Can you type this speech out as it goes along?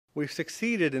We've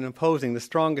succeeded in imposing the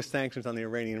strongest sanctions on the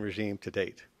Iranian regime to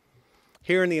date.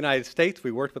 Here in the United States,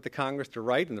 we worked with the Congress to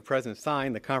write and the President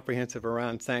signed the Comprehensive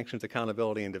Iran Sanctions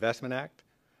Accountability and Divestment Act,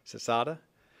 CSADA.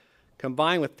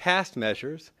 Combined with past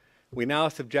measures, we now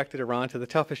have subjected Iran to the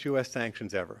toughest U.S.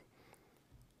 sanctions ever.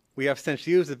 We have since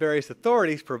used the various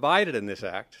authorities provided in this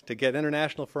act to get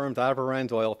international firms out of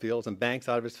Iran's oil fields and banks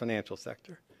out of its financial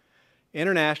sector.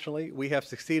 Internationally, we have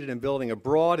succeeded in building a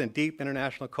broad and deep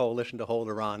international coalition to hold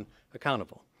Iran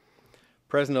accountable.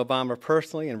 President Obama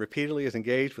personally and repeatedly is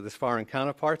engaged with his foreign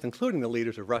counterparts, including the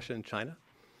leaders of Russia and China,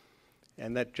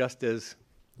 and that just as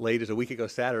late as a week ago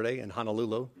Saturday in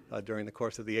Honolulu during the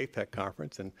course of the APEC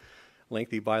conference and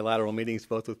lengthy bilateral meetings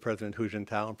both with President Hu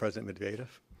Jintao and President Medvedev.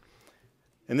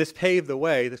 And this paved the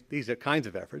way, these kinds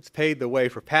of efforts, paved the way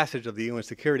for passage of the UN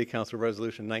Security Council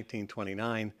Resolution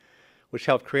 1929, which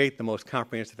helped create the most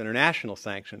comprehensive international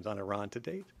sanctions on Iran to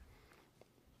date.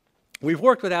 We've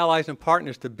worked with allies and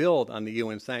partners to build on the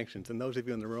UN sanctions, and those of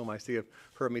you in the room I see have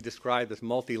heard me describe this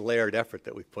multi-layered effort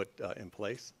that we've put in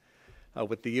place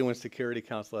with the UN Security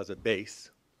Council as a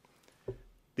base.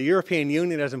 The European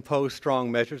Union has imposed strong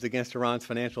measures against Iran's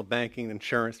financial, banking,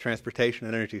 insurance, transportation,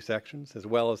 and energy sections, as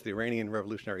well as the Iranian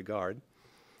Revolutionary Guard.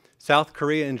 South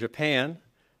Korea and Japan,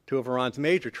 two of Iran's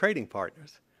major trading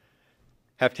partners,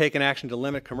 have taken action to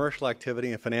limit commercial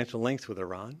activity and financial links with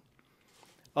Iran.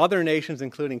 Other nations,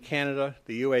 including Canada,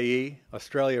 the UAE,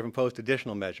 Australia, have imposed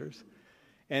additional measures.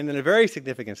 And in a very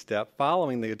significant step,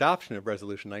 following the adoption of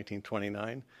Resolution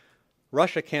 1929,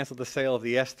 Russia canceled the sale of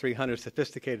the S-300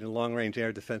 sophisticated and long-range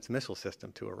air defense missile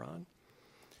system to Iran.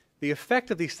 The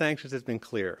effect of these sanctions has been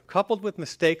clear. Coupled with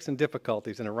mistakes and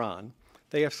difficulties in Iran,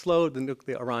 they have slowed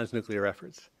Iran's nuclear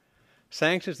efforts.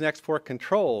 Sanctions and export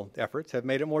control efforts have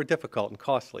made it more difficult and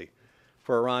costly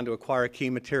for Iran to acquire key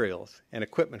materials and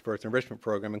equipment for its enrichment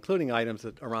program, including items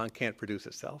that Iran can't produce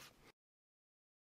itself.